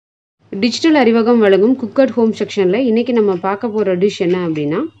Digital Arivagam வழங்கும் cook at home செக்ஷனில் இன்றைக்கி நம்ம பார்க்க போகிற டிஷ் என்ன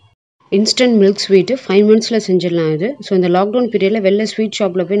அப்படின்னா இன்ஸ்டன்ட் மில்க் ஸ்வீட்டு 5 மினிட்ஸில் செஞ்சிடலாம் இது. ஸோ இந்த லாக்டவுன் பீரியடில் வெளில ஸ்வீட்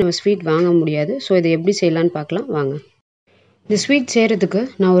ஷாப்பில் போய் நம்ம ஸ்வீட் வாங்க முடியாது. ஸோ இதை எப்படி செய்யலான்னு பார்க்கலாம் வாங்க. இந்த ஸ்வீட் செய்கிறதுக்கு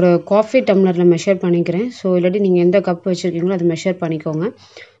நான் ஒரு காஃபி டம்ளரில் மெஷர் பண்ணிக்கிறேன். ஸோ இல்லாட்டி நீங்கள் எந்த கப் வச்சுருக்கீங்களோ அதை மெஷர் பண்ணிக்கோங்க.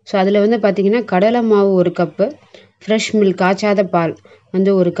 ஸோ அதில் வந்து பார்த்திங்கன்னா கடலை மாவு 1 கப்பு, ஃப்ரெஷ் மில்க் காய்ச்சாத பால்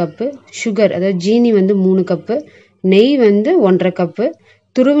வந்து 1 கப்பு, சுகர் அதாவது ஜீனி வந்து 3 கப்பு, நெய் வந்து 1.5 கப்பு,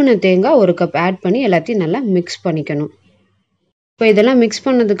 துருவின தேங்காய் 1 கப் ஆட் பண்ணி எல்லாத்தையும் நல்லா மிக்ஸ் பண்ணிக்கணும். இப்போ இதெல்லாம் மிக்ஸ்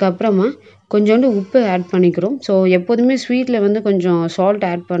பண்ணதுக்கு அப்புறமா கொஞ்சோண்டு உப்பு ஆட் பண்ணிக்கிறோம். ஸோ எப்போதுமே ஸ்வீட்டில் வந்து கொஞ்சம் சால்ட்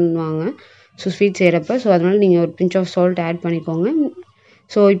ஆட் பண்ணுவாங்க ஸோ ஸ்வீட் செய்கிறப்ப. ஸோ அதனால் நீங்கள் ஒரு பிஞ்ச் ஆஃப் சால்ட் ஆட் பண்ணிக்கோங்க.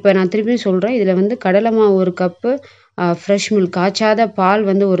 ஸோ இப்போ நான் திருப்பியும் சொல்கிறேன், இதில் வந்து கடலை மாவு 1 கப்பு, ஃப்ரெஷ் மில்க் காய்ச்சாத பால்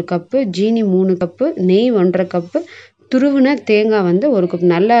வந்து 1 கப்பு, ஜீனி 3 கப்பு, நெய் 1.5 கப்பு, துருவின தேங்காய் வந்து 1 கப்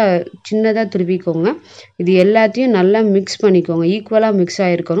நல்லா சின்னதாக துருவிக்கோங்க. இது எல்லாத்தையும் நல்லா மிக்ஸ் பண்ணிக்கோங்க, ஈக்குவலாக மிக்ஸ்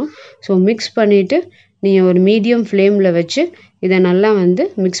ஆகிருக்கணும். ஸோ மிக்ஸ் பண்ணிவிட்டு நீங்கள் ஒரு மீடியம் ஃப்ளேமில் வச்சு இதை நல்லா வந்து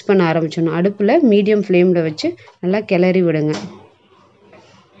மிக்ஸ் பண்ண ஆரம்பிச்சிடணும். அடுப்பில் மீடியம் ஃப்ளேமில் வச்சு நல்லா கிளறி விடுங்க.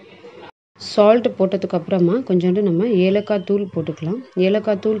 சால்ட்டு போட்டதுக்கப்புறமா கொஞ்சோண்டு நம்ம ஏலக்காய் தூள் போட்டுக்கலாம்.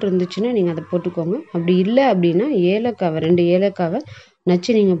 ஏலக்காய் தூள் இருந்துச்சுன்னா நீங்கள் அதை போட்டுக்கோங்க. அப்படி இல்லை அப்படின்னா ஏலக்காவை 2 ஏலக்காவை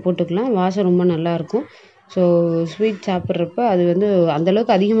நச்சு நீங்கள் போட்டுக்கலாம். வாசம் ரொம்ப நல்லாயிருக்கும். ஸோ ஸ்வீட் சாப்பிட்றப்ப அது வந்து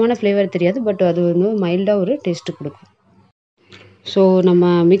அந்தளவுக்கு அதிகமான ஃப்ளேவர் தெரியாது, பட் அது வந்து மைல்டாக ஒரு டேஸ்ட்டு கொடுக்கும். ஸோ நம்ம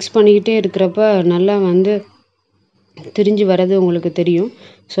மிக்ஸ் பண்ணிக்கிட்டே இருக்கிறப்ப நல்லா வந்து திரிஞ்சு வர்றது உங்களுக்கு தெரியும்.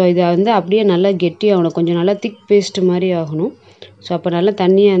 ஸோ இதை வந்து அப்படியே நல்லா கெட்டியாகணும், கொஞ்சம் நல்லா திக் பேஸ்ட் மாதிரி ஆகணும். ஸோ அப்போ நல்லா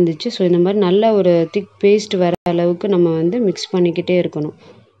தண்ணியாக இருந்துச்சு. ஸோ இந்த மாதிரி நல்ல ஒரு திக் பேஸ்ட் வர அளவுக்கு நம்ம வந்து மிக்ஸ் பண்ணிக்கிட்டே இருக்கணும்.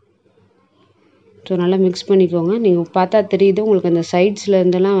 ஸோ நல்லா மிக்ஸ் பண்ணிக்கோங்க. நீங்கள் பார்த்தா தெரியுது உங்களுக்கு அந்த சைட்ஸில்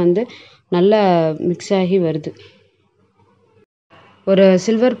இருந்தெல்லாம் வந்து நல்லா மிக்ஸ் ஆகி வருது. ஒரு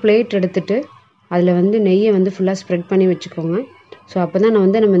சில்வர் பிளேட் எடுத்துகிட்டு அதில் வந்து நெய்யை வந்து ஃபுல்லாக ஸ்ப்ரெட் பண்ணி வச்சுக்கோங்க. ஸோ அப்போ தான்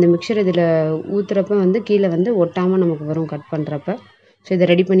நம்ம இந்த மிக்சர் இதில் ஊற்றுறப்ப வந்து கீழே வந்து ஒட்டாமல் நமக்கு வரும் கட் பண்ணுறப்ப. ஸோ இதை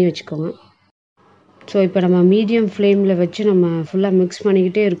ரெடி பண்ணி வச்சுக்கோங்க. ஸோ இப்போ நம்ம மீடியம் ஃப்ளேமில் வச்சு நம்ம ஃபுல்லாக மிக்ஸ்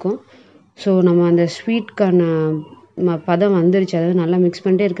பண்ணிக்கிட்டே இருக்கோம். ஸோ நம்ம அந்த ஸ்வீட்கான பதம் வந்துருச்சு. அதாவது நல்லா மிக்ஸ்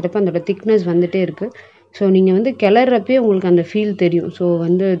பண்ணிட்டே இருக்கிறப்ப அதோட திக்னஸ் வந்துகிட்டே இருக்குது. ஸோ நீங்கள் வந்து கிளறப்பே உங்களுக்கு அந்த ஃபீல் தெரியும். ஸோ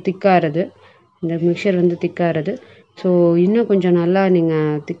வந்து திக்காகிறது, இந்த மிக்சர் வந்து திக்காகிறது. ஸோ இன்னும் கொஞ்சம் நல்லா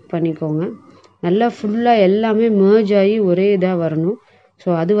நீங்கள் திக் பண்ணிக்கோங்க. நல்லா ஃபுல்லாக எல்லாமே மர்ஜ் ஆகி ஒரே இதாக வரணும். ஸோ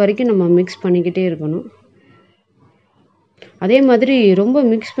அது வரைக்கும் நம்ம மிக்ஸ் பண்ணிக்கிட்டே இருக்கணும். அதே மாதிரி ரொம்ப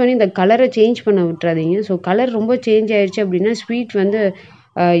மிக்ஸ் பண்ணி இந்த கலரை சேஞ்ச் பண்ண விட்டுறாதீங்க. ஸோ கலர் ரொம்ப சேஞ்ச் ஆகிடுச்சு அப்படின்னா ஸ்வீட் வந்து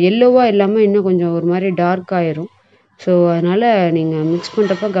எல்லோவாக இல்லாமல் இன்னும் கொஞ்சம் ஒரு மாதிரி டார்க் ஆயிரும். ஸோ அதனால் நீங்கள் மிக்ஸ்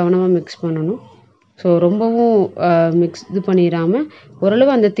பண்ணுறப்ப கவனமாக மிக்ஸ் பண்ணணும். ஸோ ரொம்பவும் இது பண்ணிடாமல்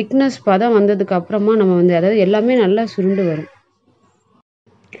ஓரளவு அந்த திக்னஸ் பதம் வந்ததுக்கு அப்புறமா நம்ம வந்து அதாவது எல்லாமே நல்லா சுருண்டு வரும்.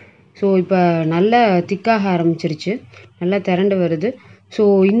 ஸோ இப்போ நல்லா திக்காக ஆரம்பிச்சிருச்சு, நல்லா திரண்டு வருது. ஸோ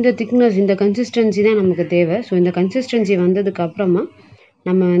இந்த திக்னஸ், இந்த கன்சிஸ்டன்சி தான் நமக்கு தேவை. ஸோ இந்த கன்சிஸ்டன்சி வந்ததுக்கு அப்புறமா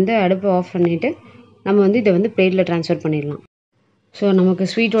நம்ம வந்து அடுப்பை ஆஃப் பண்ணிவிட்டு நம்ம வந்து இதை வந்து பிளேட்டில் ட்ரான்ஸ்ஃபர் பண்ணிடலாம். ஸோ நமக்கு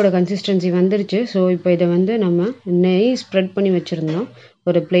ஸ்வீட்டோட கன்சிஸ்டன்சி வந்துருச்சு. ஸோ இப்போ இதை வந்து நம்ம நெய் ஸ்ப்ரெட் பண்ணி வச்சுருந்தோம்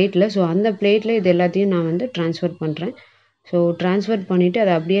ஒரு பிளேட்டில். ஸோ அந்த பிளேட்டில் இது எல்லாத்தையும் நான் வந்து ட்ரான்ஸ்ஃபர் பண்ணுறேன். ஸோ ட்ரான்ஸ்ஃபர் பண்ணிவிட்டு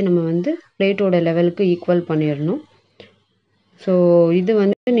அதை அப்படியே நம்ம வந்து பிளேட்டோட லெவலுக்கு ஈக்குவல் பண்ணிடணும். ஸோ இது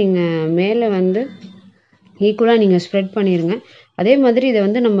வந்து நீங்கள் மேலே வந்து ஈக்குவலாக நீங்கள் ஸ்ப்ரெட் பண்ணிடுங்க. அதே மாதிரி இதை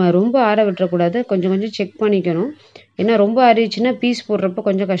வந்து நம்ம ரொம்ப ஆற விட்டுறக்கூடாது, கொஞ்சம் கொஞ்சம் செக் பண்ணிக்கணும். ஏன்னா ரொம்ப ஆறிடுச்சுன்னா பீஸ் போடுறப்ப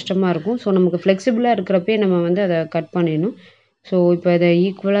கொஞ்சம் கஷ்டமாக இருக்கும். ஸோ நமக்கு ஃப்ளெக்சிபிளாக இருக்கிறப்பே நம்ம வந்து அதை கட் பண்ணிடணும். ஸோ இப்போ இதை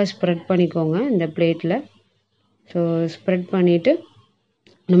ஈக்குவலாக ஸ்ப்ரெட் பண்ணிக்கோங்க இந்த பிளேட்டில். ஸோ ஸ்ப்ரெட் பண்ணிவிட்டு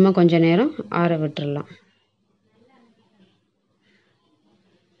நம்ம கொஞ்சம் நேரம் ஆற விட்டுறலாம்.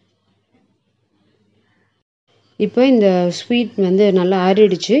 இப்போ இந்த ஸ்வீட் வந்து நல்லா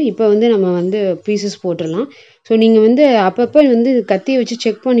ஆறிடுச்சு. இப்போ வந்து நம்ம வந்து பீசஸ் போட்டுடலாம். ஸோ நீங்கள் வந்து அப்பப்போ வந்து கத்தியை வச்சு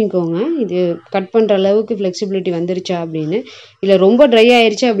செக் பண்ணிக்கோங்க, இது கட் பண்ணுற அளவுக்கு ஃப்ளெக்சிபிலிட்டி வந்துருச்சா அப்படின்னு. இல்லை ரொம்ப ட்ரை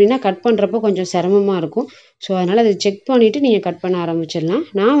ஆயிடுச்சு அப்படின்னா கட் பண்ணுறப்போ கொஞ்சம் சிரமமாக இருக்கும். ஸோ அதனால் அதை செக் பண்ணிவிட்டு நீங்கள் கட் பண்ண ஆரம்பிச்சிடலாம்.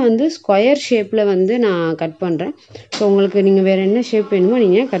 நான் வந்து ஸ்கொயர் ஷேப்பில் வந்து நான் கட் பண்ணுறேன். ஸோ உங்களுக்கு நீங்கள் வேறு என்ன ஷேப் வேணுமோ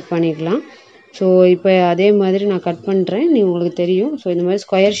நீங்கள் கட் பண்ணிக்கலாம். ஸோ இப்போ அதே மாதிரி நான் கட் பண்ணுறேன், உங்களுக்கு தெரியும். ஸோ இந்த மாதிரி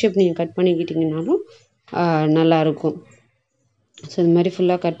ஸ்கொயர் ஷேப் நீங்கள் கட் பண்ணிக்கிட்டிங்கனாலும் நல்லாயிருக்கும். ஸோ இது மாதிரி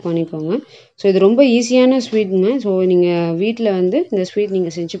ஃபுல்லாக கட் பண்ணிக்கோங்க. ஸோ இது ரொம்ப ஈஸியான ஸ்வீட்டுங்க. ஸோ நீங்கள் வீட்டில் வந்து இந்த ஸ்வீட்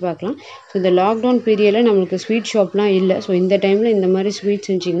நீங்கள் செஞ்சு பார்க்கலாம். ஸோ இந்த லாக்டவுன் பீரியடில் நம்மளுக்கு ஸ்வீட் ஷாப்லாம் இல்லை. ஸோ இந்த டைமில் இந்த மாதிரி ஸ்வீட்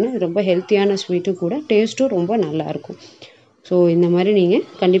செஞ்சிங்கன்னா ரொம்ப ஹெல்த்தியான ஸ்வீட்டும் கூட, டேஸ்ட்டும் ரொம்ப நல்லாயிருக்கும். ஸோ இந்த மாதிரி நீங்கள்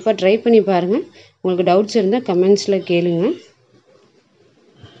கண்டிப்பாக ட்ரை பண்ணி பாருங்கள். உங்களுக்கு டவுட்ஸ் இருந்தால் கமெண்ட்ஸில் கேளுங்க.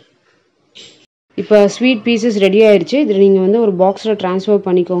 இப்போ ஸ்வீட் பீசஸ் ரெடி ஆயிடுச்சு. இதில் நீங்கள் வந்து ஒரு பாக்ஸில் ட்ரான்ஸ்ஃபர்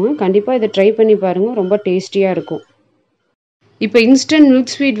பண்ணிக்கோங்க. கண்டிப்பாக இதை ட்ரை பண்ணி பாருங்கள், ரொம்ப டேஸ்டியாக இருக்கும். இப்போ இன்ஸ்டன்ட்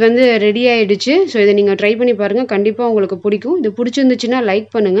மில்க் ஸ்வீட் வந்து ரெடி ஆயிடுச்சு. ஸோ இதை நீங்கள் ட்ரை பண்ணி பாருங்கள், கண்டிப்பாக உங்களுக்கு பிடிக்கும். இது பிடிச்சிருந்துச்சுன்னா லைக்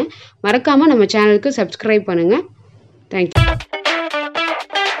பண்ணுங்கள், மறக்காமல் நம்ம சேனலுக்கு சப்ஸ்கிரைப் பண்ணுங்கள்.